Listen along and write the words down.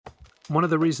one of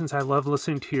the reasons I love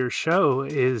listening to your show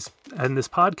and this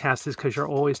podcast is because you're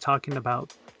always talking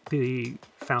about the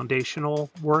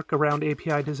foundational work around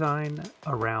API design,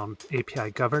 around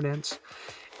API governance.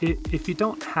 If you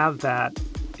don't have that,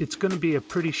 it's going to be a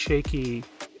pretty shaky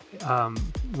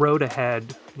road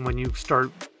ahead when you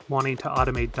start wanting to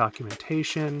automate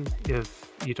documentation.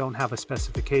 If you don't have a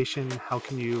specification, how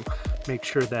can you make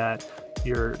sure that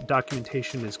your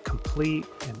documentation is complete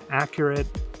and accurate?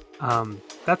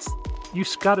 You've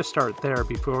got to start there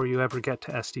before you ever get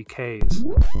to SDKs.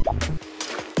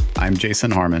 I'm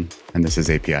Jason Harmon, and this is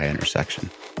API Intersection,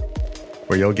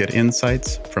 where you'll get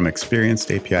insights from experienced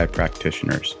API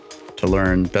practitioners to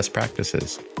learn best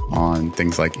practices on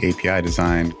things like API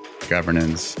design,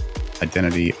 governance,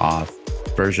 identity, auth,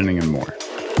 versioning, and more.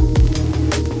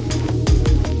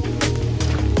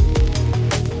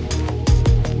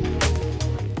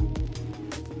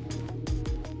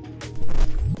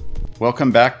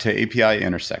 Welcome back to API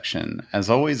Intersection. As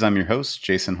always, I'm your host,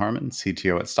 Jason Harmon,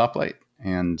 CTO at Stoplight,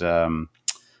 and a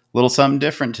little something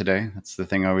different today. That's the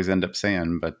thing I always end up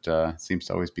saying, but it seems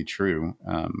to always be true.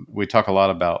 We talk a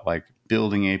lot about like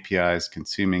building APIs,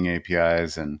 consuming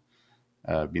APIs, and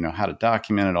how to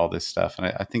document it, all this stuff. And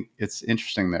I think it's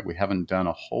interesting that we haven't done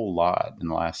a whole lot in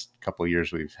the last couple of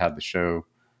years. We've had the show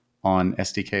on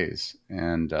SDKs,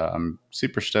 and I'm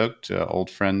super stoked.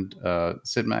 Old friend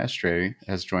Sid Maestre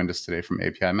has joined us today from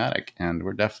APIMatic, and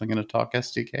we're definitely going to talk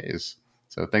SDKs.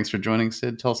 So thanks for joining,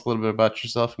 Sid. Tell us a little bit about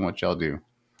yourself and what y'all do.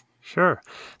 Sure.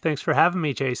 Thanks for having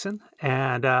me, Jason.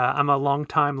 And I'm a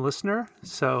longtime listener,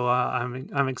 so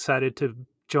I'm excited to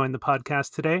join the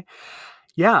podcast today.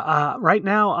 Yeah, right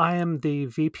now I am the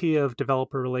VP of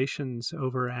Developer Relations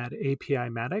over at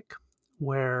APIMatic,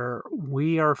 where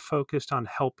we are focused on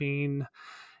helping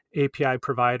API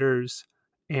providers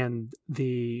and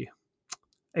the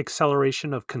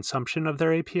acceleration of consumption of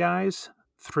their APIs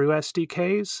through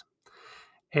SDKs.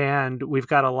 And we've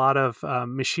got a lot of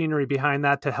machinery behind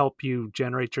that to help you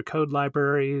generate your code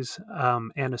libraries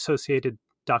and associated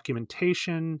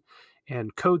documentation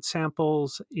and code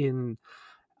samples in,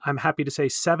 I'm happy to say,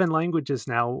 7 languages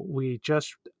now. We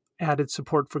just added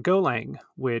support for Golang,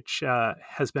 which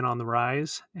has been on the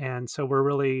rise. And so we're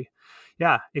really,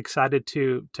 excited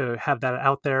to have that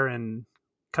out there and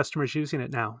customers using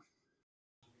it now.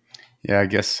 Yeah, I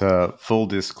guess full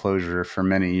disclosure, for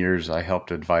many years, I helped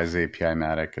advise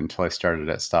APIMatic until I started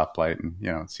at Stoplight. And,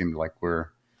 it seemed like we're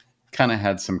kind of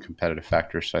had some competitive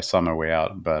factors. So I saw my way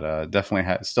out, but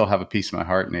definitely still have a piece of my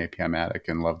heart in APIMatic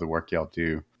and love the work y'all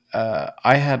do.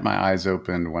 I had my eyes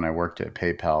opened when I worked at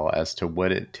PayPal as to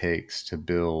what it takes to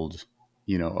build,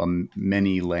 a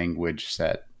many language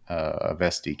set of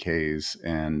SDKs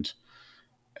and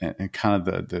kind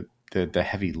of the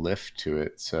heavy lift to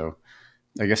it. So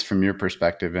I guess from your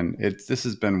perspective, and this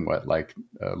has been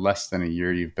less than a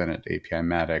year you've been at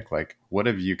APIMatic, like what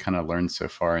have you kind of learned so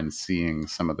far in seeing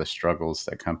some of the struggles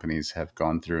that companies have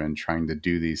gone through in trying to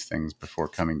do these things before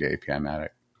coming to APIMatic?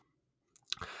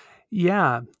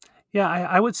 Yeah.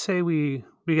 I would say we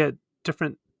get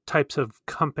different types of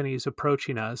companies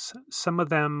approaching us. Some of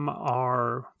them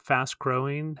are fast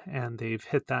growing and they've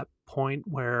hit that point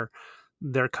where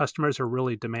their customers are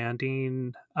really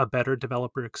demanding a better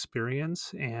developer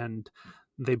experience, and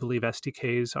they believe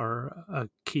SDKs are a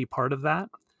key part of that.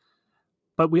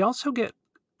 But we also get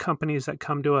companies that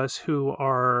come to us who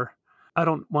are, I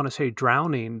don't want to say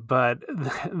drowning, but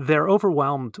they're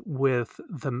overwhelmed with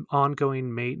the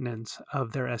ongoing maintenance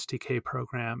of their SDK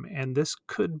program. And this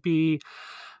could be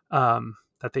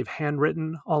that they've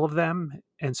handwritten all of them.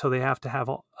 And so they have to have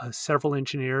several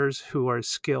engineers who are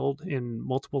skilled in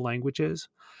multiple languages.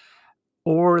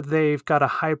 Or they've got a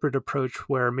hybrid approach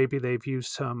where maybe they've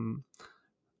used a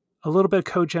little bit of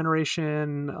code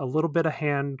generation, a little bit of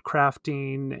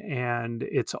handcrafting, and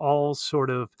it's all sort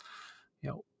of,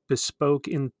 bespoke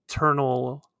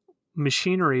internal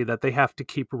machinery that they have to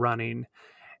keep running.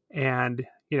 And,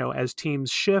 as teams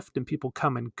shift and people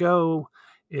come and go,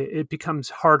 it becomes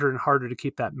harder and harder to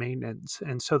keep that maintenance.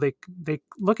 And so they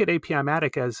look at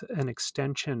APIMatic as an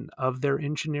extension of their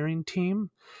engineering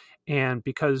team. And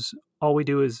because all we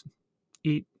do is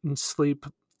eat and sleep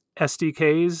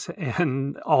SDKs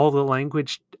and all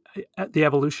the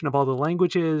evolution of all the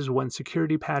languages, when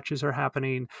security patches are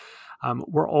happening,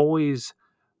 we're always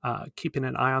keeping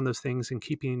an eye on those things and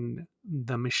keeping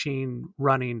the machine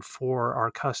running for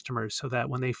our customers so that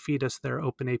when they feed us their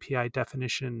open API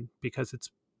definition, because it's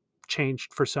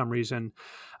changed for some reason,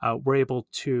 we're able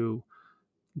to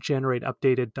generate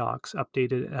updated docs,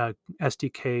 updated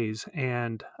SDKs.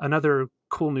 And another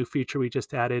cool new feature we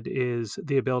just added is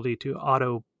the ability to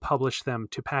auto publish them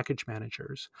to package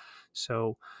managers.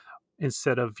 So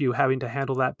instead of you having to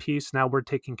handle that piece. Now we're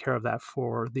taking care of that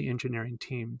for the engineering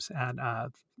teams at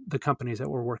the companies that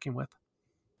we're working with.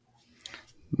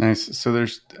 Nice. So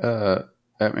there's, I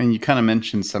mean, you kind of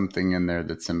mentioned something in there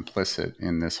that's implicit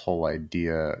in this whole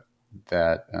idea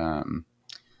that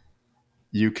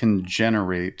you can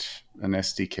generate an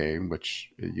SDK,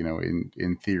 which,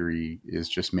 in theory is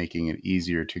just making it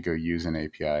easier to go use an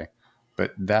API.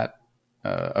 But that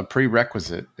a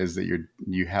prerequisite is that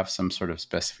you have some sort of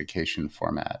specification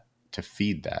format to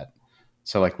feed that.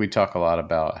 So like we talk a lot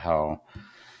about how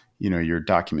your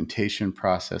documentation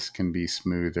process can be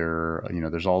smoother.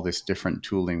 There's all this different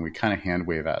tooling we kind of hand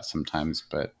wave at sometimes,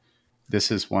 but this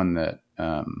is one that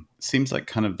seems like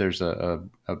kind of there's a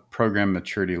program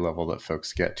maturity level that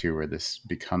folks get to where this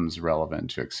becomes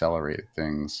relevant to accelerate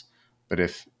things. But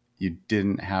if you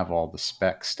didn't have all the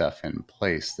spec stuff in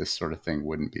place, this sort of thing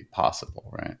wouldn't be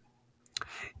possible, right?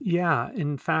 Yeah,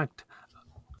 in fact,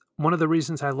 one of the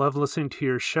reasons I love listening to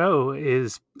your show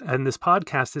is, and this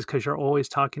podcast, is because you're always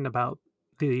talking about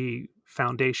the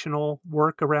foundational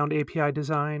work around API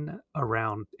design,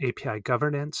 around API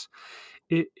governance.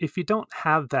 If you don't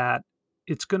have that,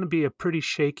 it's going to be a pretty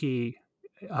shaky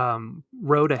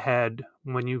road ahead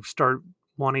when you start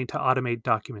wanting to automate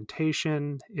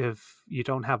documentation. If you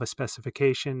don't have a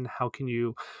specification, how can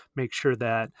you make sure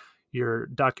that your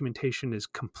documentation is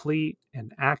complete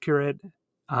and accurate?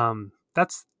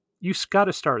 That's you've got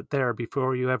to start there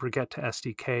before you ever get to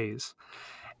SDKs,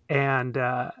 and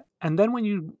then when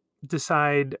you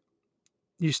decide,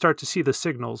 you start to see the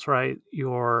signals, right?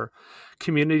 Your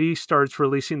community starts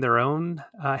releasing their own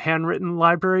handwritten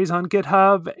libraries on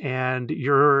GitHub, and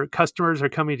your customers are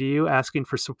coming to you asking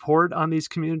for support on these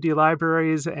community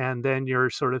libraries. And then you're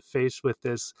sort of faced with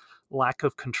this lack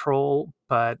of control,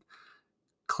 but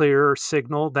clear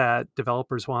signal that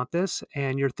developers want this.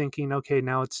 And you're thinking, okay,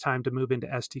 now it's time to move into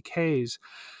SDKs.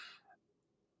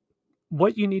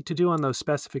 What you need to do on those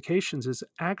specifications is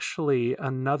actually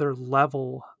another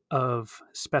level of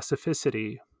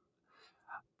specificity.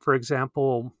 For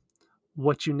example,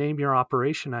 what you name your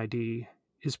operation ID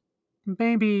is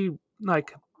maybe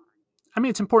like, I mean,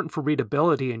 it's important for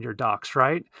readability in your docs,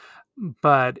 right?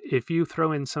 But if you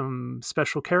throw in some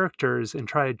special characters and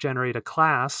try to generate a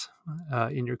class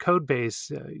in your code base,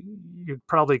 you're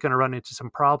probably going to run into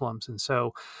some problems. And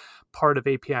so part of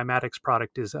APIMatic's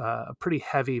product is a pretty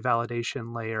heavy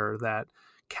validation layer that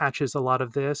catches a lot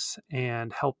of this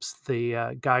and helps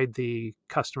the guide the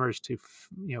customers to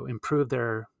improve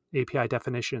their API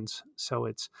definitions so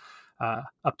it's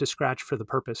up to scratch for the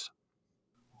purpose.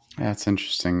 Yeah, that's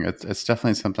interesting. It's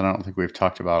definitely something I don't think we've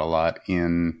talked about a lot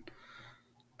in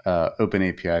Open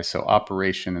API. So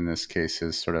operation in this case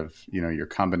is sort of, your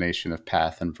combination of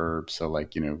path and verb. So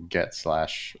like, get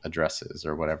slash addresses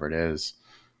or whatever it is,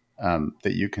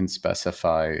 that you can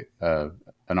specify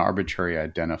an arbitrary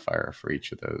identifier for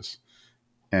each of those.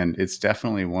 And it's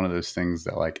definitely one of those things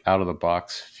that like out of the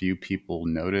box, few people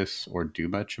notice or do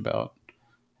much about.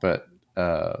 But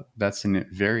that's a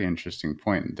very interesting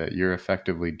point that you're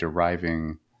effectively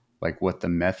deriving like what the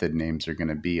method names are going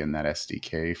to be in that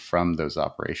SDK from those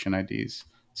operation IDs.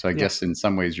 So I Yeah. guess in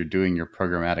some ways you're doing your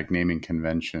programmatic naming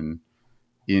convention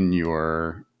in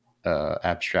your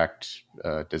abstract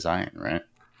design, right?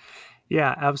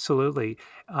 Yeah, absolutely.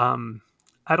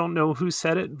 I don't know who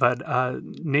said it, but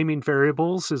naming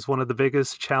variables is one of the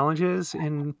biggest challenges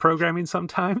in programming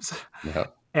sometimes. Yeah.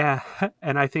 And,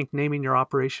 and I think naming your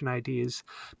operation IDs,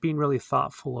 being really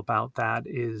thoughtful about that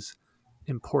is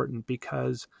important,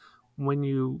 because when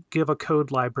you give a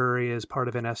code library as part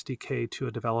of an SDK to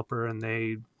a developer and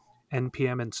they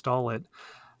npm install it,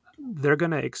 they're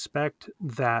going to expect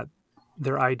that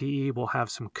their IDE will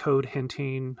have some code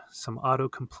hinting, some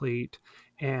autocomplete.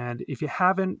 And if you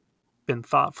haven't been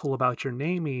thoughtful about your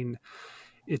naming,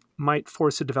 it might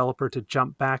force a developer to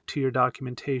jump back to your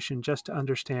documentation just to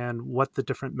understand what the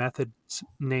different methods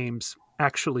names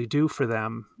actually do for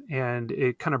them. And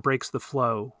it kind of breaks the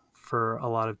flow for a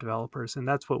lot of developers. And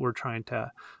that's what we're trying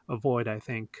to avoid, I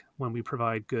think, when we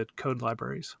provide good code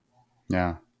libraries.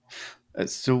 Yeah.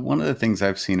 So one of the things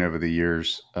I've seen over the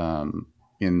years,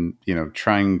 in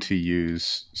trying to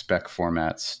use spec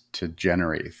formats to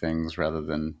generate things rather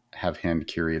than have hand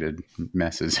curated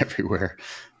messes everywhere,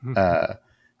 uh,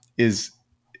 is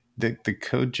the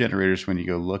code generators. When you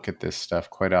go look at this stuff,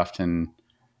 quite often,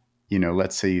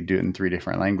 let's say you do it in three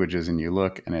different languages, and you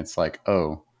look, and it's like,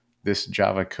 oh, this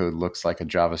Java code looks like a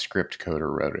JavaScript coder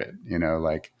wrote it.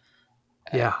 Like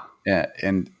Yeah. yeah,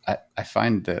 and I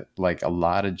find that like a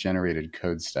lot of generated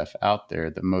code stuff out there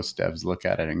that most devs look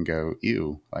at it and go,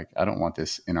 ew, like I don't want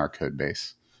this in our code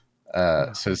base.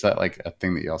 Yeah. So is that like a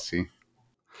thing that y'all see?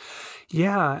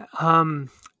 Yeah,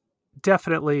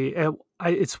 definitely.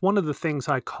 It's one of the things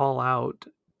I call out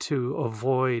to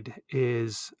avoid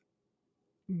is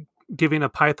giving a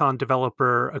Python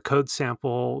developer a code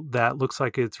sample that looks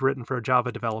like it's written for a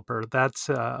Java developer. That's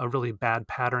a really bad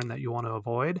pattern that you want to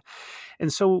avoid.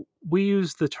 And so we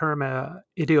use the term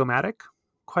idiomatic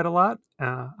quite a lot.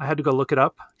 I had to go look it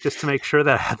up just to make sure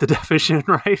that I had the definition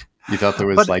right. You thought there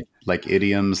was But like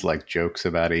idioms, like jokes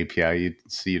about API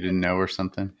you didn't know or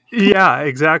something? yeah,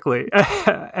 exactly.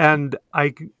 And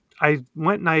I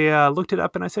went and I looked it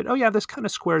up and I said, oh yeah, this kind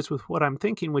of squares with what I'm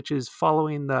thinking, which is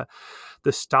following the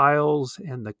styles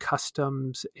and the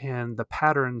customs and the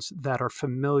patterns that are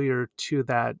familiar to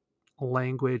that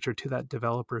language or to that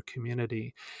developer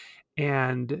community.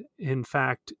 And in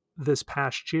fact, this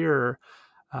past year,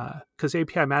 because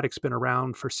APImatic's been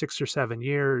around for 6 or 7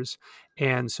 years,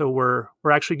 and so we're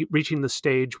actually reaching the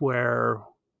stage where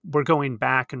we're going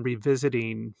back and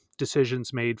revisiting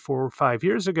decisions made 4 or 5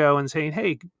 years ago and saying,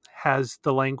 "Hey, has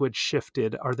the language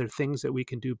shifted? Are there things that we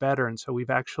can do better?" And so we've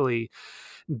actually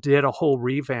did a whole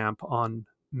revamp on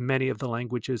many of the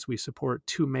languages we support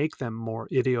to make them more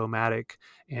idiomatic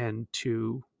and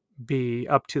to be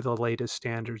up to the latest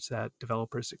standards that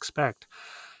developers expect.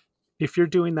 If you're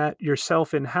doing that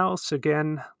yourself in house,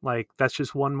 again, like that's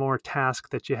just one more task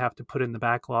that you have to put in the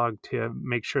backlog to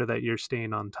make sure that you're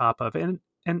staying on top of. And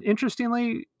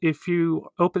interestingly, if you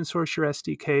open source your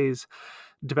SDKs,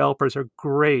 developers are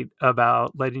great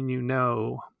about letting you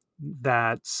know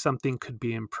that something could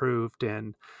be improved.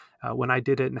 And when I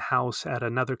did it in house at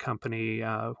another company,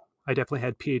 I definitely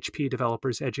had PHP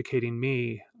developers educating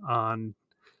me on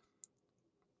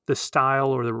the style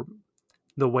or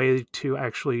the way to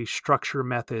actually structure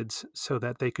methods so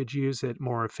that they could use it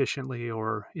more efficiently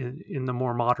or in the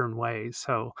more modern way.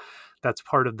 So that's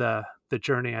part of the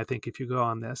journey, I think, if you go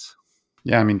on this.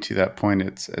 Yeah, I mean, to that point,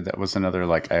 it's that was another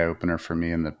like eye opener for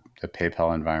me in the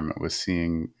PayPal environment was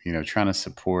seeing, trying to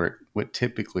support what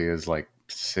typically is like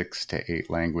 6 to 8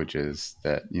 languages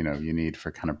that, you need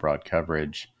for kind of broad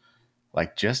coverage.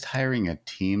 Like just hiring a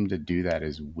team to do that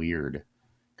is weird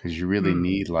because you really Mm.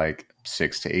 need like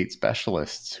 6 to 8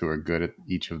 specialists who are good at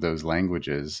each of those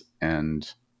languages.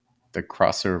 And the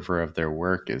crossover of their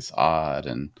work is odd.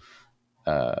 And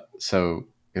so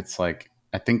it's like,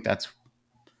 I think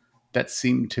that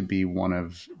seemed to be one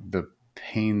of the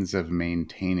pains of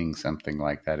maintaining something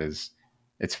like that is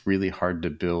it's really hard to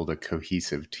build a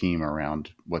cohesive team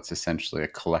around what's essentially a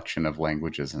collection of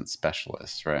languages and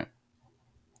specialists, right?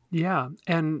 Yeah,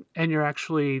 and you're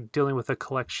actually dealing with a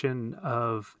collection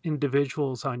of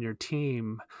individuals on your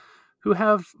team who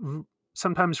have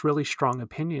sometimes really strong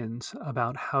opinions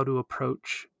about how to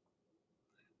approach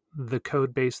the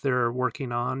code base they're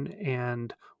working on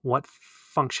and what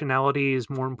functionality is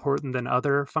more important than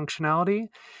other functionality.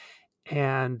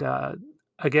 And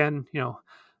again,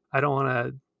 I don't want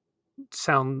to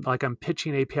sound like I'm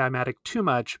pitching APImatic too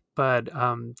much, but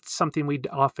something we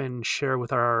often share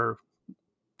with our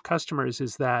customers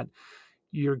is that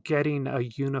you're getting a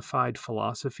unified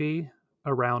philosophy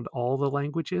around all the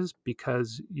languages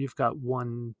because you've got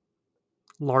one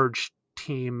large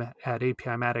team at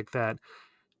APImatic that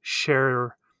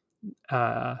share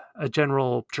a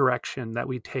general direction that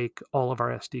we take all of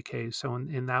our SDKs. So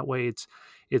in that way,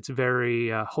 it's very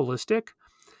holistic,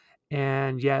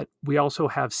 and yet we also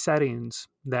have settings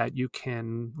that you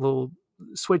can little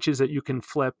switches that you can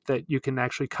flip that you can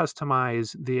actually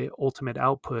customize the ultimate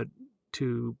output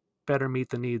to better meet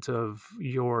the needs of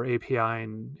your API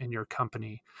and your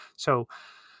company. So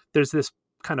there's this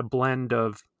kind of blend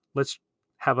of let's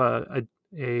have a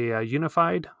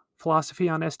unified philosophy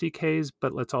on SDKs,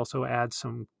 but let's also add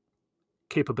some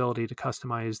capability to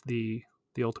customize the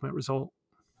ultimate result.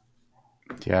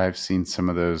 Yeah, I've seen some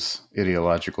of those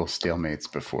ideological stalemates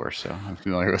before, so I'm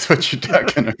familiar with what you're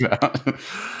talking about.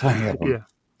 Plenty of them.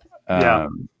 Yeah, yeah.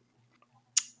 Um,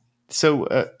 so,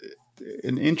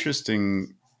 an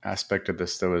interesting aspect of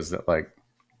this, though, is that like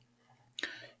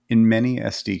in many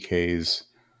SDKs,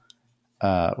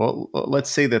 well,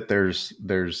 let's say that there's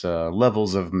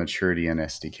levels of maturity in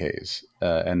SDKs,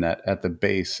 and that at the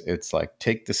base, it's like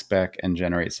take the spec and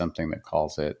generate something that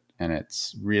calls it, and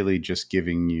it's really just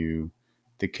giving you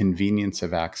the convenience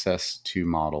of access to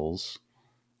models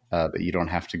that you don't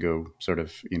have to go sort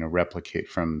of replicate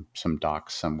from some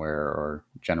docs somewhere or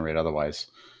generate otherwise,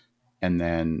 and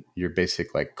then your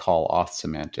basic like call auth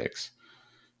semantics.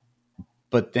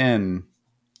 But then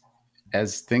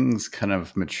as things kind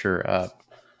of mature up,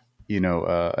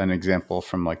 an example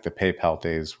from like the PayPal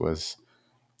days was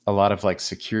a lot of like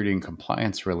security and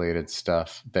compliance related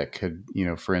stuff that could,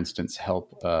 for instance,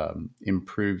 help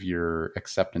improve your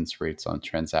acceptance rates on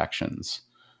transactions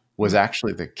was Hmm.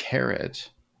 actually the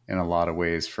carrot in a lot of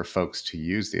ways for folks to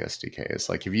use the SDK. It's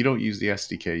like if you don't use the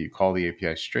SDK, you call the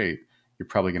API straight, you're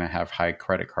probably going to have high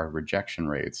credit card rejection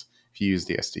rates. If you use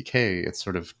the SDK, it's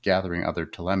sort of gathering other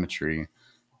telemetry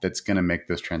that's going to make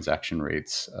those transaction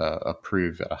rates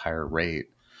approve at a higher rate.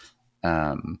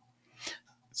 Um,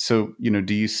 so,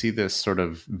 do you see this sort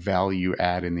of value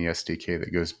add in the SDK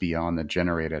that goes beyond the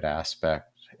generated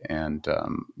aspect, and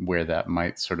where that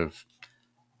might sort of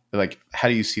like, how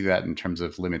do you see that in terms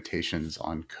of limitations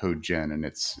on code gen and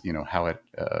its, how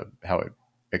it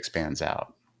expands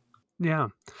out? Yeah.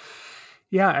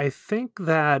 Yeah, I think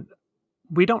that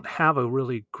we don't have a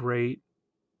really great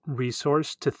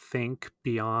resource to think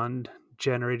beyond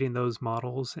generating those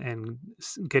models and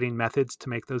getting methods to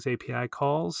make those API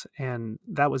calls. And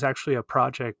that was actually a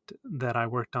project that I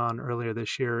worked on earlier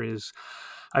this year. Is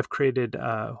I've created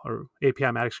or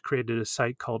APIMatic created a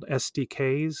site called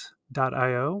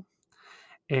SDKs.io,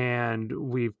 and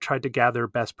we've tried to gather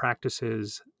best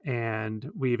practices, and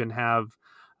we even have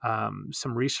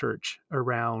some research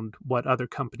around what other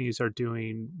companies are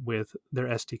doing with their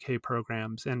SDK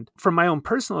programs. And from my own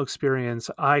personal experience,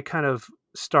 I kind of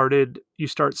you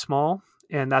start small,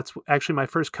 and that's actually my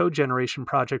first code generation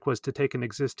project was to take an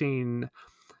existing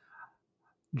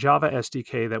Java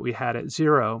SDK that we had at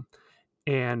zero,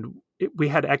 and we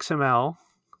had XML.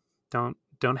 Don't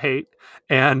hate.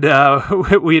 And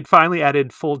we had finally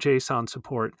added full JSON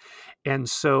support, and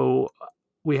so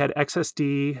we had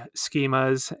XSD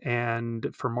schemas,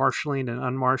 and for marshaling and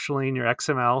unmarshaling your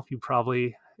XML. You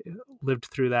probably lived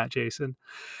through that, Jason.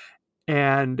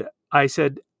 And I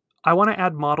said, I want to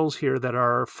add models here that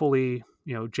are fully,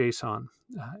 JSON,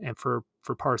 and for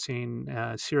parsing,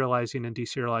 serializing, and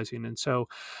deserializing. And so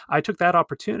I took that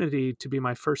opportunity to be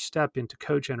my first step into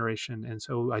code generation. And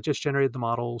so I just generated the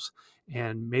models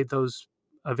and made those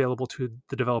available to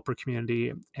the developer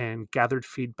community and gathered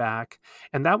feedback.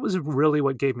 And that was really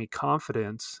what gave me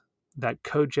confidence that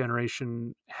code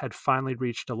generation had finally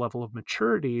reached a level of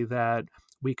maturity that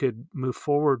we could move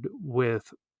forward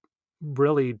with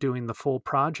really doing the full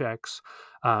projects,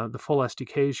 the full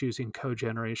SDKs using code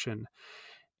generation.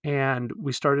 And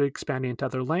we started expanding into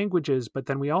other languages, but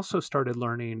then we also started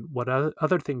learning what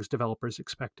other things developers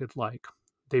expected, like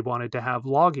they wanted to have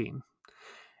logging.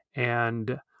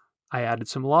 And I added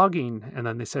some logging, and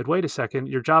then they said, wait a second,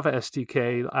 your Java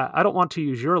SDK, I don't want to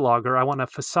use your logger. I want a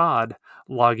facade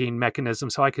logging mechanism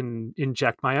so I can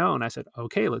inject my own. I said,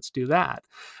 okay, let's do that.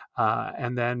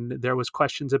 And then there was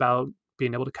questions about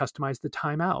being able to customize the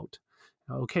timeout.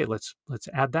 Okay, let's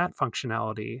add that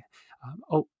functionality.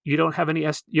 Oh, you don't have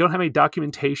any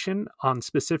documentation on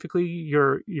specifically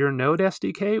your Node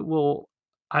SDK. Well,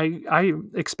 I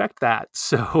expect that.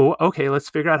 So okay, let's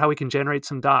figure out how we can generate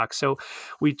some docs. So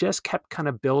we just kept kind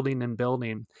of building and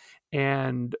building.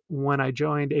 And when I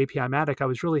joined APIMatic, I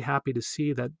was really happy to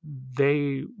see that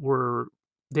they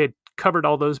had covered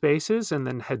all those bases and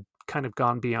then had kind of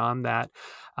gone beyond that,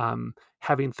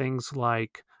 having things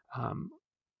like um,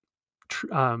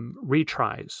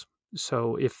 retries.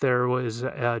 So if there was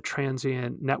a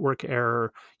transient network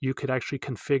error, you could actually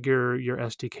configure your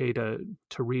SDK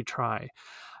to retry.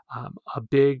 A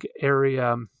big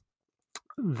area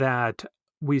that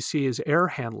we see is error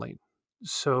handling.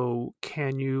 So,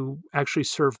 can you actually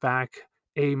serve back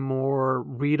a more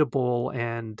readable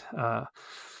and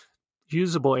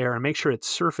usable error and make sure it's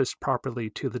surfaced properly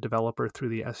to the developer through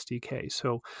the SDK?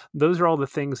 So, those are all the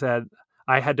things that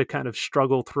I had to kind of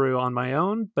struggle through on my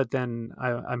own, but then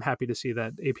I'm happy to see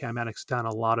that APImatic's done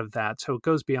a lot of that. So it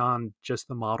goes beyond just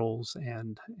the models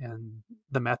and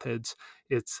the methods.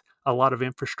 It's a lot of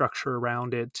infrastructure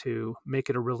around it to make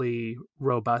it a really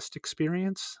robust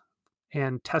experience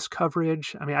and test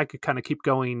coverage. I mean, I could kind of keep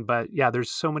going, but yeah,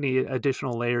 there's so many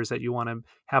additional layers that you want to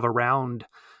have around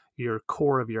your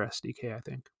core of your SDK, I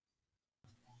think.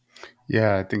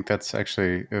 Yeah, I think that's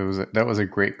actually that was a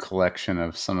great collection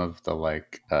of some of the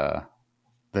like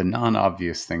the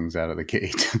non-obvious things out of the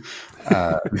gate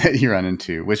that you run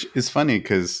into, which is funny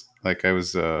because like I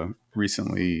was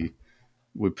recently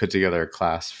we put together a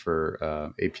class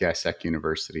for API Sec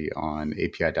University on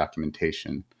API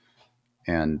documentation,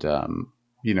 and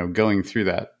going through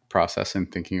that process and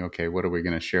thinking, okay, what are we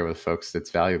going to share with folks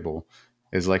that's valuable?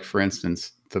 Is like, for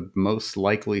instance, the most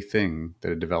likely thing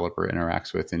that a developer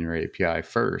interacts with in your API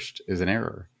first is an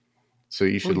error. So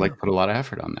you Oh should yeah, like put a lot of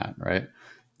effort on that, right?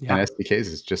 And yeah. SDKs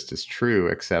is just as true,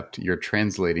 except you're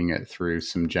translating it through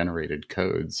some generated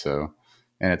code. So,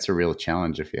 and it's a real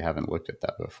challenge if you haven't looked at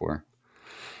that before.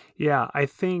 Yeah, I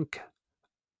think,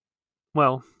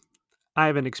 well, I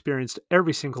haven't experienced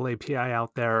every single API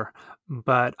out there,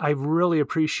 but I really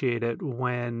appreciate it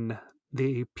when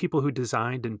the people who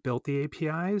designed and built the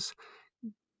APIs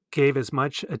gave as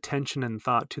much attention and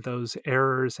thought to those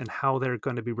errors and how they're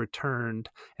going to be returned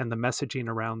and the messaging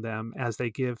around them as they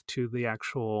give to the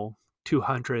actual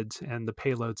 200s and the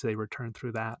payloads they return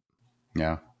through that.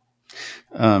 Yeah.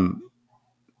 Um,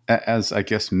 as I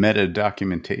guess meta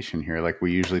documentation here, like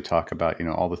we usually talk about,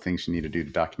 all the things you need to do to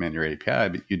document your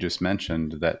API, but you just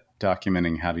mentioned that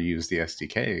documenting how to use the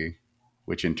SDK,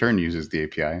 which in turn uses the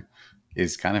API,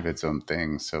 is kind of its own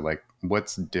thing. So, like,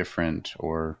 what's different,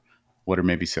 or what are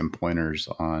maybe some pointers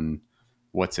on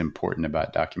what's important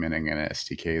about documenting an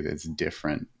SDK that's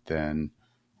different than,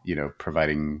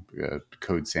 providing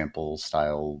code sample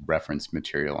style reference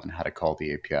material and how to call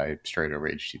the API straight over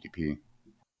HTTP?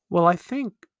 Well, I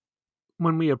think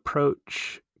when we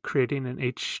approach creating an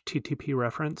HTTP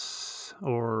reference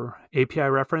or API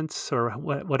reference or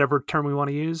whatever term we want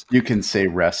to use, You can say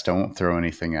rest. I won't throw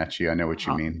anything at you. I know what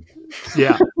you uh, mean.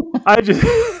 yeah, I just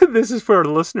this is for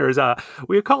listeners.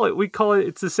 We call it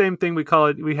it's the same thing.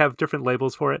 We have different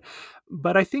labels for it,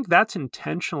 but I think that's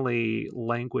intentionally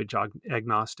language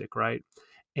agnostic, right?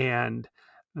 And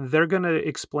they're going to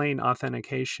explain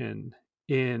authentication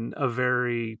in a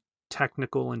very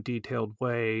technical and detailed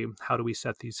way. How do we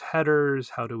set these headers?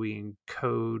 How do we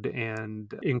encode and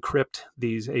encrypt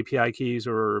these API keys?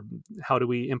 Or how do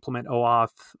we implement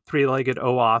OAuth, three-legged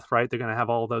OAuth, right? They're going to have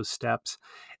all those steps.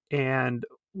 And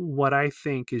what I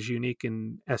think is unique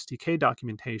in SDK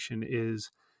documentation is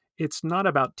it's not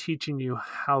about teaching you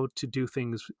how to do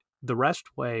things the REST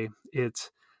way.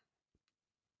 It's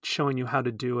showing you how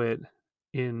to do it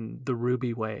in the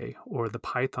Ruby way or the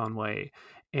Python way.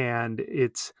 And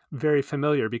it's very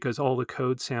familiar because all the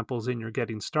code samples in your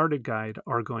Getting Started guide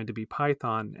are going to be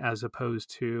Python, as opposed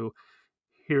to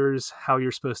here's how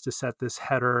you're supposed to set this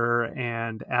header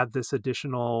and add this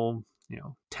additional,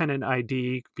 tenant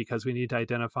ID because we need to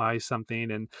identify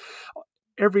something. And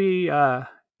every uh,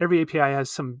 every API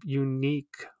has some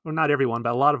unique, well, not everyone,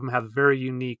 but a lot of them have very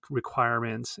unique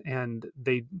requirements, and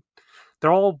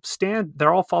they're all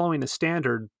following a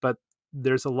standard, but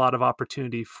there's a lot of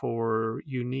opportunity for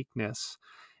uniqueness.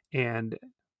 And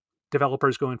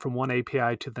developers going from one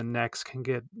API to the next can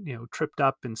get, tripped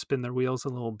up and spin their wheels a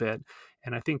little bit.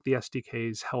 And I think the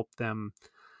SDKs help them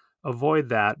avoid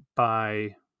that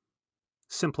by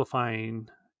simplifying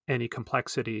any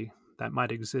complexity that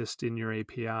might exist in your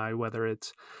API, whether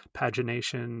it's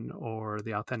pagination or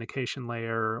the authentication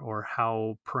layer or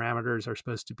how parameters are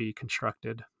supposed to be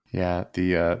constructed. Yeah,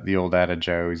 the old adage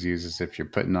I always use is if you're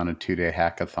putting on a 2-day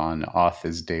hackathon, auth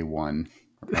is day one,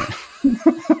 right?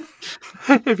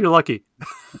 If you're lucky.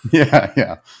 Yeah,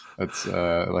 yeah. That's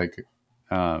but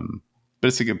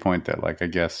it's a good point that, like, I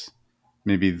guess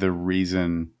maybe the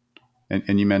reason,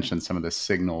 and you mentioned some of the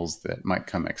signals that might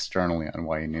come externally on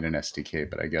why you need an SDK,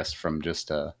 but I guess from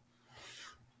just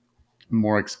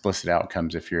more explicit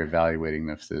outcomes, if you're evaluating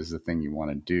if this is the thing you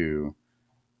want to do,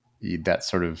 that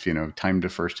sort of, time to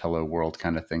first hello world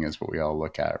kind of thing is what we all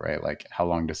look at, right? Like, how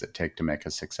long does it take to make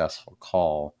a successful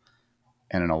call?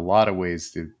 And in a lot of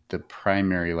ways, the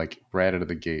primary, like, right out of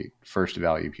the gate, first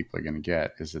value people are going to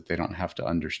get is that they don't have to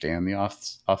understand the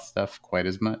auth stuff quite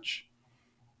as much.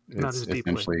 Not It's as deeply.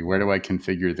 essentially, where do I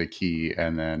configure the key,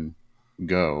 and then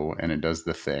go, and it does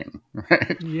the thing,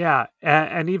 right? Yeah,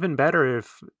 and even better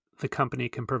if the company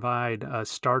can provide a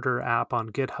starter app on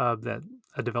GitHub that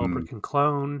a developer Mm, can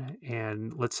clone,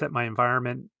 and let's set my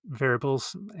environment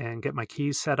variables and get my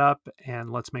keys set up,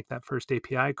 and let's make that first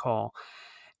API call.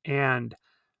 And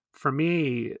for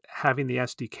me, having the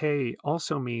SDK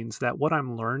also means that what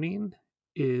I'm learning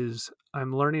is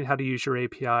I'm learning how to use your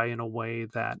API in a way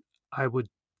that I would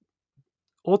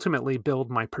ultimately build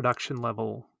my production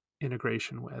level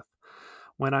integration with.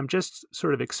 When I'm just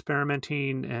sort of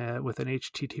experimenting with an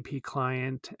HTTP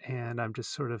client and I'm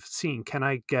just sort of seeing, can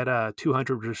I get a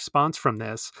 200 response from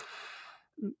this?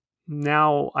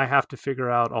 Now I have to figure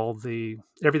out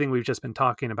everything we've just been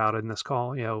talking about in this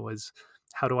call, is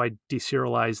how do I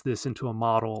deserialize this into a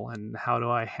model and how do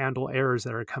I handle errors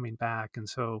that are coming back? And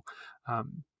so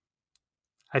um,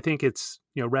 I think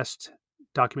REST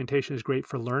documentation is great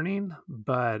for learning,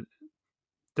 but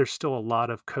there's still a lot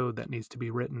of code that needs to be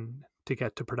written to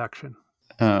get to production.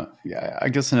 yeah, I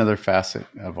guess another facet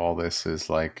of all this is,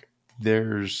 like,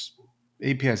 there's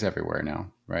APIs everywhere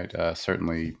now, right?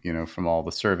 Certainly, from all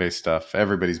the survey stuff,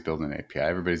 everybody's building an API.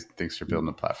 Everybody thinks they're building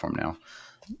a platform now,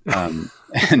 um,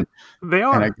 and They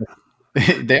and I are.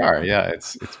 guess they are. Yeah,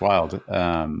 it's wild.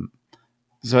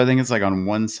 So I think it's like, on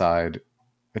one side,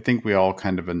 I think we all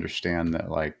kind of understand that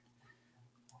like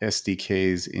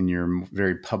SDKs in your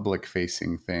very public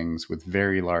facing things with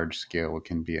very large scale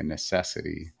can be a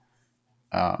necessity.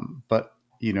 But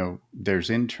there's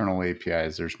internal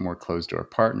APIs, there's more closed door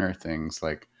partner things.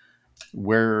 Like,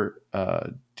 where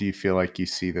do you feel like you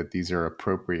see that these are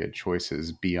appropriate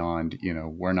choices beyond,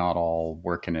 we're not all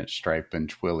working at Stripe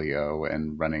and Twilio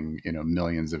and running,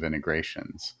 millions of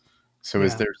integrations. So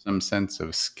is Yeah. there some sense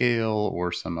of scale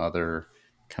or some other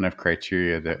kind of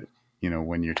criteria that,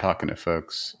 when you're talking to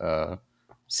folks,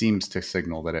 seems to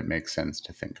signal that it makes sense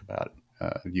to think about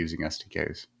using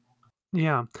SDKs?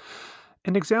 Yeah.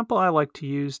 An example I like to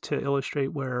use to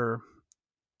illustrate where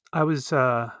I was,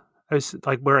 uh, I was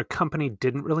like where a company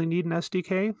didn't really need an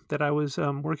SDK that I was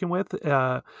working with.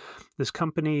 This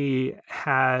company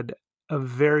had a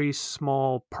very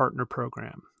small partner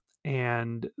program,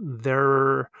 and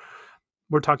we're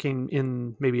talking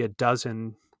in maybe a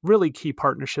dozen really key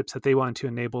partnerships that they wanted to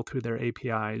enable through their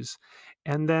APIs.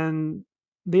 And then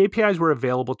the APIs were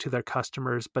available to their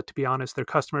customers, but to be honest, their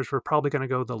customers were probably going to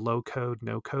go the low code,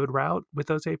 no code route with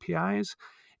those APIs.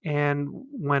 And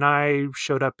when I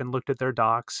showed up and looked at their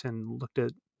docs and looked at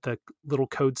the little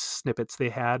code snippets they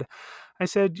had, I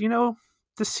said,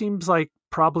 this seems like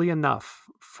probably enough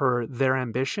for their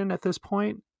ambition at this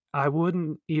point. I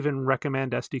wouldn't even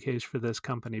recommend SDKs for this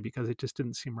company because it just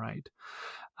didn't seem right.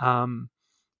 Um,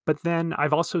 but then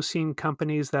I've also seen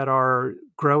companies that are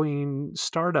growing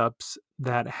startups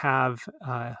that have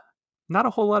not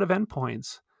a whole lot of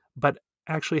endpoints, but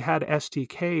actually had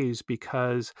SDKs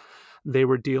because they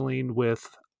were dealing with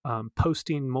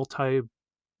posting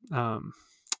um,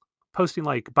 posting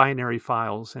like binary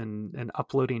files and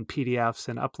uploading PDFs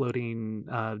and uploading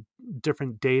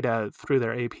different data through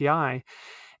their API.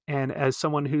 And as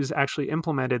someone who's actually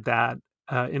implemented that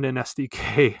in an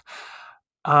SDK,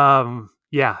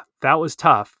 yeah, that was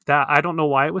tough. That I don't know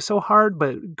why it was so hard,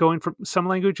 but going from some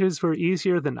languages were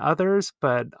easier than others.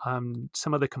 But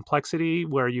some of the complexity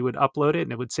where you would upload it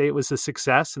and it would say it was a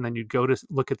success, and then you'd go to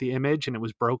look at the image and it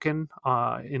was broken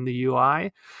in the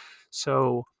UI.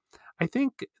 So I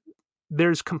think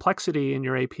there's complexity in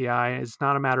your API. It's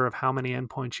not a matter of how many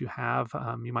endpoints you have.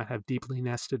 You might have deeply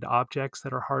nested objects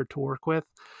that are hard to work with.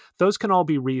 Those can all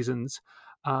be reasons.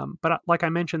 But like I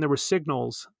mentioned, there were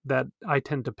signals that I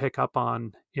tend to pick up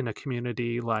on in a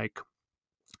community, like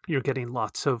you're getting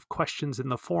lots of questions in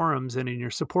the forums and in your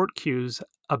support queues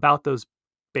about those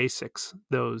basics.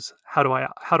 Those how do I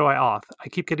auth? I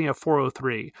keep getting a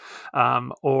 403,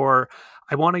 or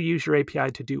I want to use your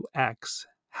API to do X.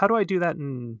 How do I do that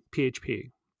in PHP?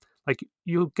 Like,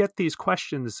 you'll get these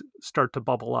questions start to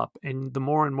bubble up, and the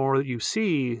more and more you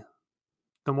see,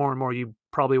 the more and more you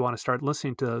probably want to start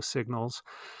listening to those signals.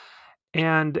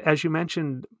 And as you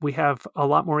mentioned, we have a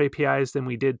lot more APIs than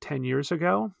we did 10 years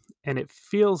ago, and it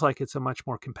feels like it's a much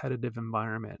more competitive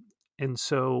environment. And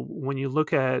so when you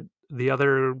look at the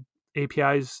other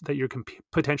APIs that you're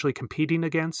potentially competing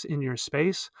against in your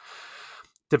space,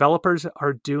 developers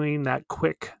are doing that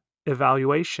quick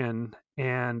evaluation.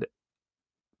 And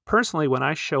personally, when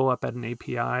I show up at an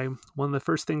API, one of the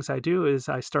first things I do is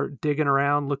I start digging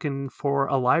around looking for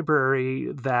a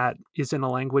library that is in a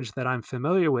language that I'm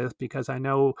familiar with, because I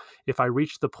know if I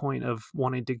reach the point of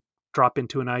wanting to drop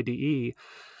into an IDE,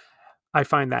 I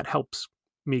find that helps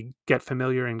me get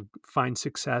familiar and find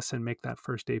success and make that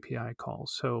first API call.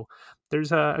 So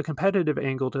there's a competitive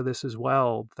angle to this as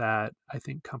well that I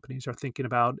think companies are thinking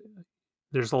about.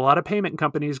 There's a lot of payment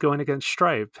companies going against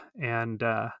Stripe, and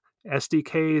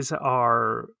SDKs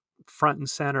are front and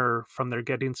center from their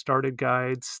getting started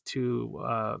guides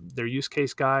to their use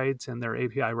case guides, and their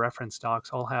API reference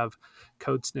docs all have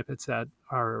code snippets that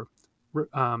are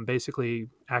basically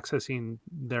accessing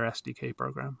their SDK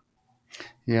program.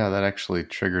 Yeah, that actually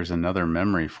triggers another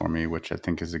memory for me, which I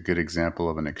think is a good example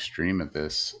of an extreme of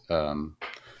this.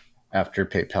 After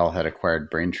PayPal had acquired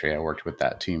Braintree, I worked with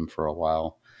that team for a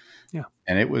while, Yeah.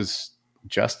 and it was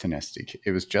just an SDK.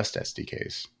 It was just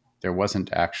SDKs. There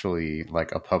wasn't actually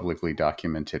like a publicly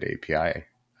documented API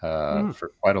Mm. for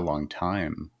quite a long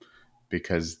time,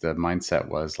 because the mindset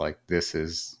was like, this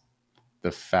is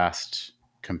the fast,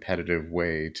 competitive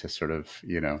way to sort of,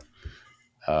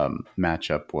 match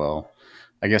up well.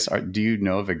 I guess, do you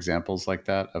know of examples like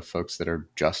that of folks that are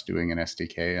just doing an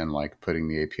SDK and like putting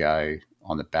the API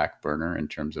on the back burner in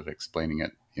terms of explaining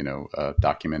it,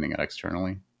 documenting it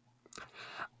externally?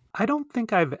 I don't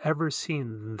think I've ever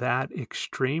seen that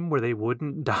extreme where they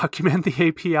wouldn't document the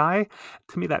API.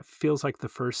 To me, that feels like the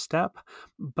first step.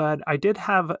 But I did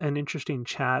have an interesting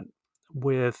chat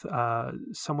with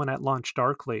someone at Launch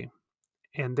Darkly,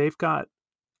 and they've got,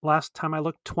 last time I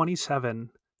looked,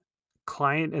 27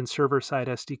 client and server side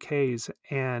SDKs.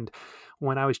 And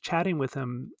when I was chatting with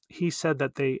him, he said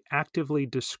that they actively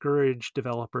discourage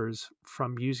developers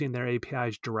from using their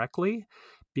APIs directly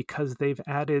because they've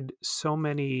added so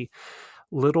many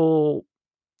little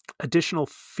additional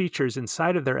features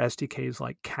inside of their SDKs,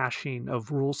 like caching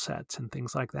of rule sets and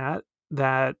things like that,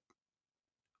 that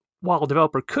while a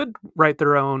developer could write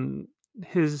their own,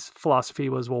 his philosophy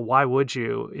was, well, why would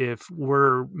you if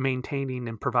we're maintaining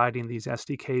and providing these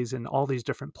SDKs in all these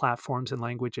different platforms and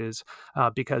languages?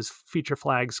 Because feature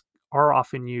flags are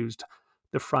often used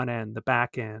the front end, the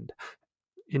back end,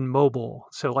 in mobile.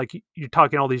 So like you're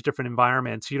talking all these different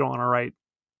environments, you don't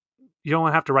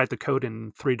have to write the code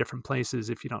in three different places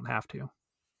if you don't have to.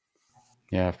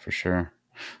 Yeah, for sure.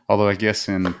 Although I guess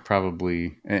in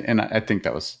probably, and I think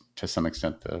that was to some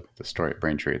extent the story at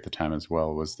Braintree at the time as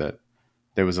well, was that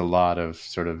there was a lot of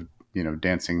sort of,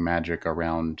 dancing magic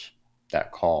around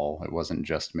that call. It wasn't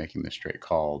just making the straight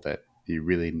call that you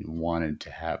really wanted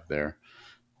to have there.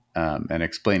 And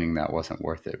explaining that wasn't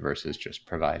worth it versus just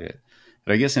provide it.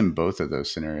 But I guess in both of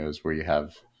those scenarios where you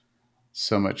have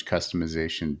so much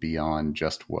customization beyond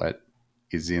just what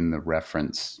is in the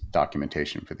reference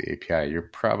documentation for the API, you're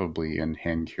probably in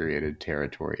hand curated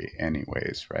territory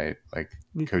anyways, right? Like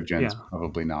CodeGen's Yeah,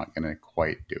 probably not going to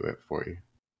quite do it for you.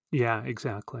 yeah,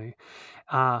 exactly.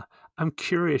 Uh, I'm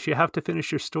curious. You have to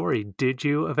finish your story. Did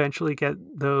you eventually get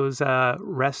those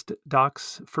REST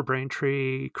docs for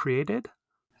Braintree created?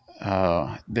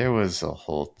 There was a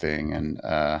whole thing, and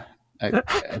I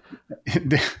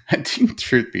think,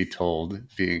 truth be told,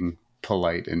 being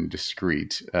polite and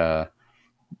discreet,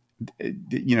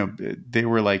 they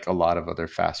were like a lot of other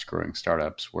fast-growing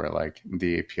startups, where like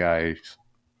the API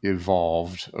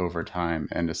evolved over time,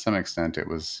 and to some extent, it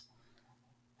was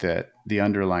that the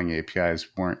underlying APIs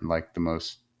weren't like the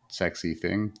most sexy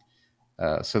thing.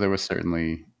 So there was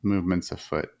certainly movements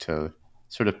afoot to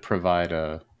sort of provide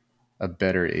a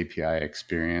better API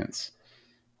experience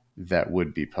that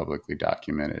would be publicly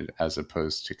documented, as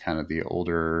opposed to kind of the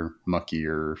older,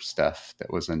 muckier stuff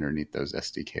that was underneath those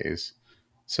SDKs.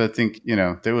 So I think,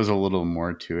 there was a little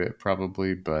more to it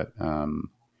probably, but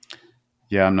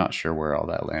yeah, I'm not sure where all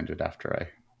that landed after I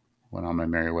went on my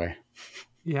merry way.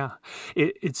 Yeah,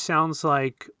 it sounds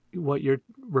like what you're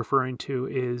referring to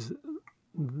is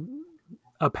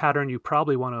a pattern you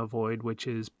probably want to avoid, which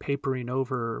is papering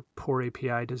over poor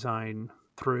API design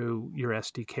through your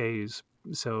SDKs.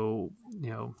 So,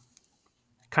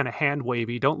 kind of hand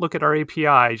wavy. Don't look at our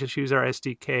API, just use our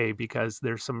SDK because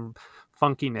there's some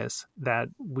funkiness that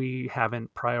we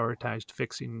haven't prioritized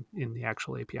fixing in the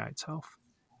actual API itself.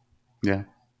 Yeah.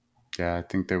 Yeah, I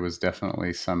think there was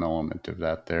definitely some element of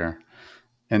that there.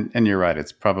 And you're right,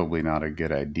 it's probably not a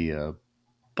good idea,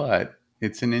 but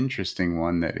it's an interesting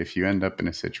one that if you end up in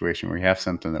a situation where you have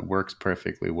something that works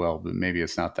perfectly well, but maybe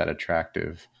it's not that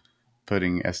attractive,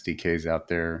 putting SDKs out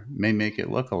there may make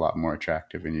it look a lot more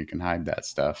attractive and you can hide that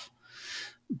stuff.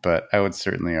 But I would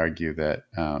certainly argue that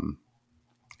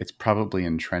it's probably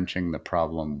entrenching the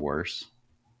problem worse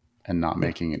and not Yeah.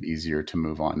 making it easier to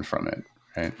move on from it,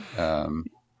 right?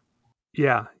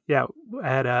 Yeah. Yeah.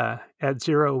 At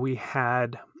Zero, we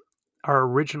had our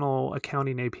original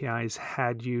accounting APIs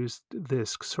had used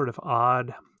this sort of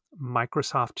odd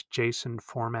Microsoft JSON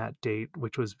format date,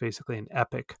 which was basically an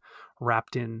epic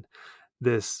wrapped in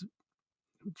this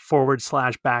forward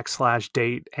slash backslash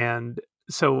date. And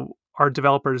so our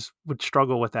developers would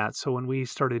struggle with that. So when we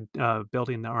started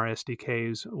building our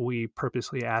SDKs, we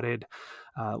purposely added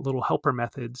little helper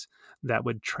methods that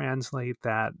would translate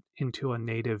that into a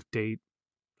native date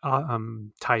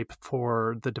type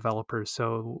for the developers.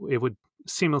 So it would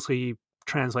seamlessly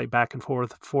translate back and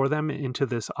forth for them into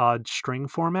this odd string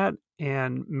format.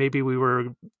 And maybe we were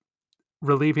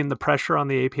relieving the pressure on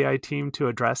the API team to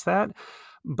address that.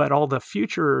 But all the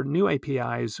future new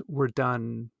APIs were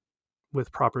done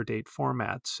with proper date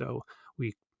formats. So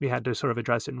we had to sort of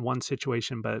address it in one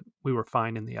situation, but we were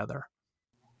fine in the other.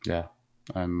 Yeah,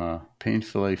 I'm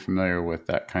painfully familiar with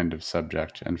that kind of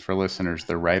subject. And for listeners,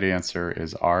 the right answer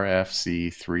is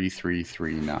RFC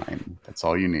 3339. That's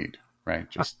all you need, right?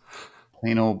 Just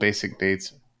plain old basic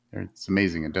dates. It's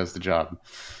amazing. It does the job.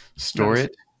 Store Nice.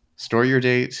 it, store your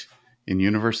date in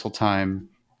universal time,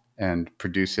 and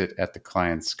produce it at the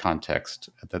client's context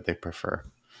that they prefer.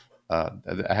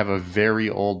 I have a very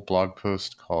old blog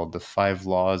post called The Five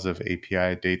Laws of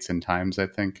API Dates and Times, I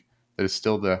think, that is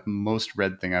still the most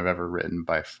read thing I've ever written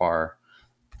by far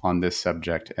on this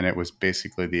subject. And it was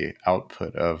basically the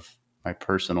output of my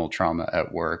personal trauma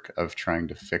at work of trying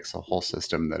to fix a whole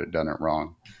system that had done it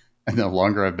wrong. And the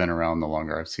longer I've been around, the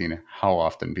longer I've seen how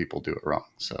often people do it wrong.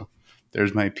 So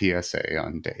there's my PSA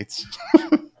on dates.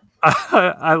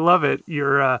 I love it.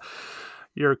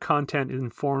 Your content is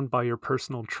informed by your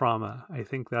personal trauma. I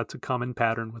think that's a common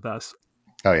pattern with us.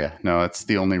 Oh yeah, no, that's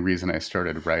the only reason I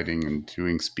started writing and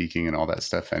doing speaking and all that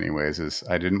stuff anyways, is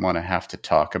I didn't want to have to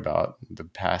talk about the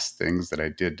past things that I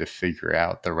did to figure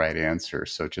out the right answer.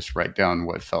 So just write down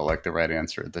what felt like the right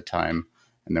answer at the time.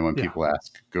 And then when Yeah. people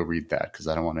ask, go read that, because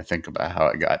I don't want to think about how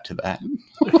I got to that.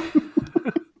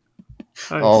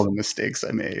 All Nice. the mistakes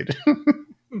I made.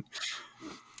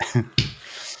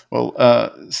 Well,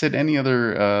 Sid, any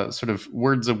other sort of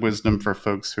words of wisdom for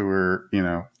folks who are,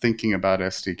 thinking about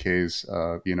SDKs,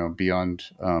 beyond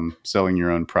selling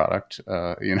your own product?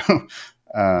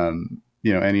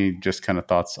 Any just kind of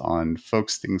thoughts on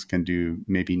folks things can do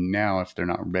maybe now if they're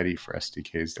not ready for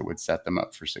SDKs that would set them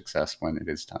up for success when it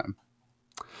is time?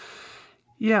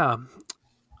 Yeah,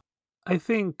 I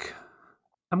think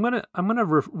I'm gonna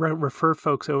refer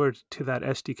folks over to that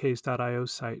SDKs.io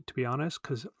site, to be honest,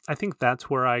 because I think that's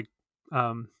where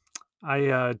um,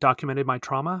 I documented my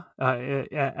trauma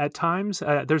at times.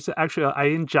 There's actually I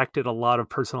injected a lot of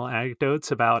personal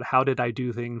anecdotes about how did I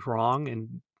do things wrong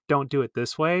and don't do it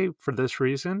this way for this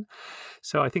reason.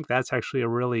 So I think that's actually a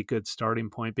really good starting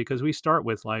point because we start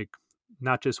with like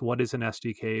not just what is an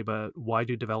SDK, but why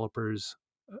do developers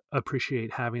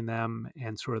appreciate having them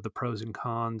and sort of the pros and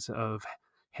cons of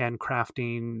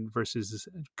handcrafting versus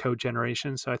code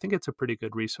generation. So I think it's a pretty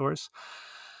good resource.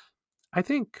 I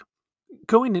think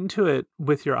going into it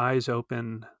with your eyes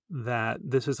open that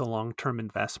this is a long-term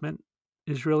investment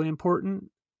is really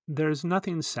important. There's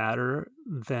nothing sadder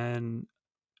than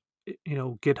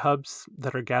GitHubs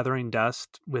that are gathering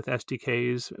dust with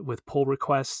SDKs, with pull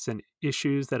requests and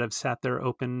issues that have sat there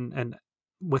open and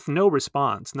with no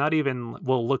response, not even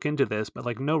we'll look into this, but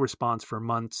like no response for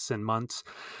months and months.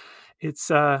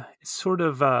 It's sort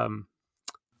of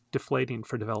deflating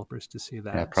for developers to see Yeah,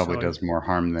 it that. probably does more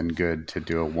harm than good to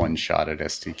do a one shot at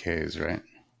SDKs, right?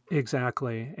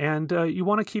 Exactly, and you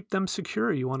want to keep them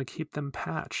secure. You want to keep them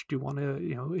patched. You want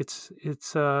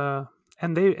to,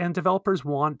 and developers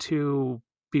want to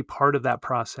be part of that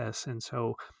process, and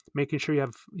so making sure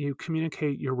you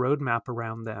communicate your roadmap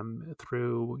around them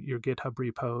through your GitHub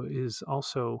repo is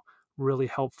also really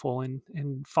helpful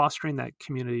in fostering that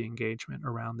community engagement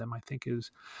around them. I think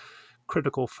is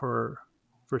critical for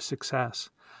success.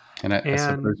 And I And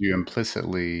suppose you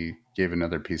implicitly gave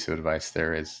another piece of advice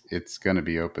there is it's going to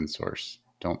be open source.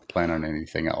 Don't plan on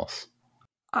anything else.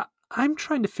 I'm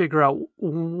trying to figure out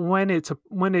when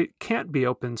it can't be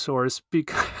open source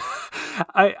because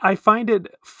I find it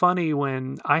funny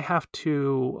when I have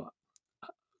to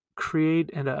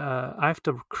I have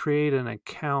to create an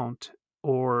account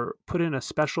or put in a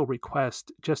special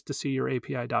request just to see your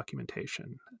API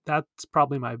documentation. That's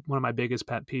probably my one of my biggest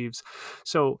pet peeves.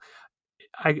 So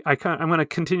I'm going to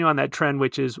continue on that trend,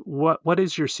 which is what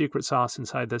is your secret sauce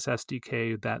inside this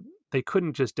SDK that they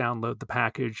couldn't just download the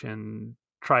package and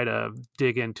try to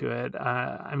dig into it.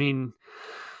 I mean,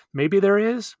 maybe there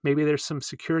is, maybe there's some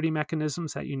security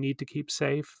mechanisms that you need to keep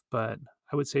safe, but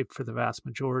I would say for the vast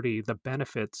majority, the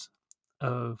benefits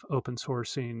of open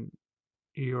sourcing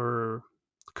your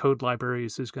code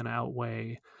libraries is going to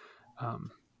outweigh um,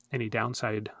 any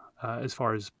downside as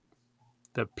far as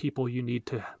the people you need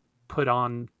to put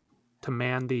on to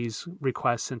man these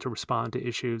requests and to respond to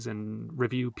issues and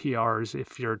review PRs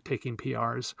if you're taking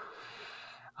PRs.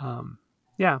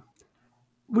 Yeah.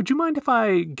 Would you mind if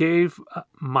I gave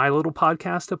my little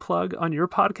podcast a plug on your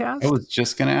I podcast? was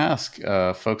just going to ask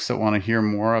folks that want to hear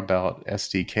more about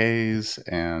SDKs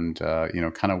and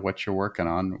kind of what you're working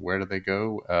on. Where do they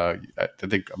go? I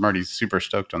think I'm already super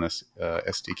stoked on this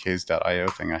SDKs.io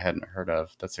thing I hadn't heard of.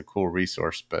 That's a cool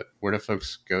resource. But where do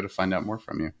folks go to find out more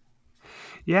from you?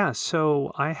 Yeah.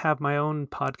 So I have my own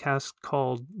podcast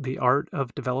called The Art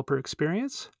of Developer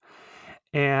Experience.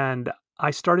 And I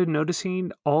started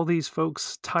noticing all these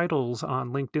folks' titles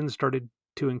on LinkedIn started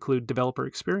to include developer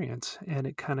experience. And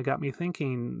it kind of got me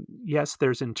thinking yes,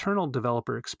 there's internal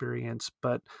developer experience,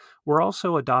 but we're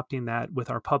also adopting that with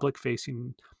our public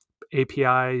facing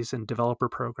APIs and developer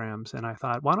programs. And I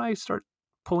thought, why don't I start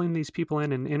pulling these people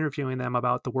in and interviewing them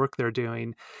about the work they're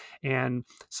doing? And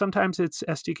sometimes it's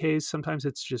SDKs, sometimes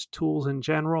it's just tools in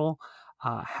general.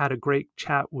 Had a great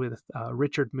chat with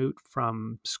Richard Moot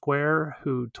from Square,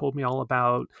 who told me all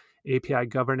about API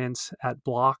governance at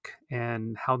Block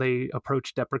and how they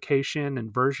approach deprecation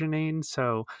and versioning.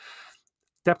 So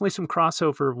definitely some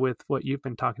crossover with what you've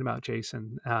been talking about,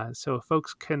 Jason. So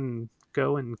folks can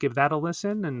go and give that a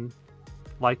listen and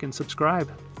like and subscribe.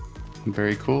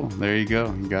 Very cool. There you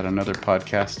go. You got another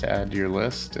podcast to add to your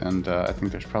list, and I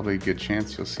think there's probably a good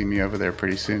chance you'll see me over there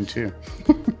pretty soon too.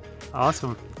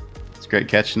 Awesome. It's great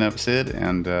catching up, Sid,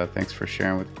 and thanks for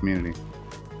sharing with the community.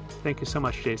 Thank you so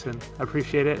much, Jason. I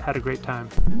appreciate it. Had a great time.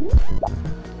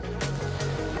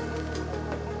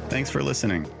 Thanks for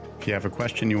listening. If you have a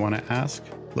question you want to ask,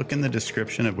 look in the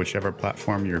description of whichever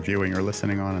platform you're viewing or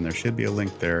listening on, and there should be a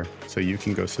link there so you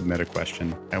can go submit a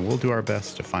question, and we'll do our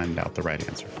best to find out the right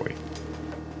answer for you.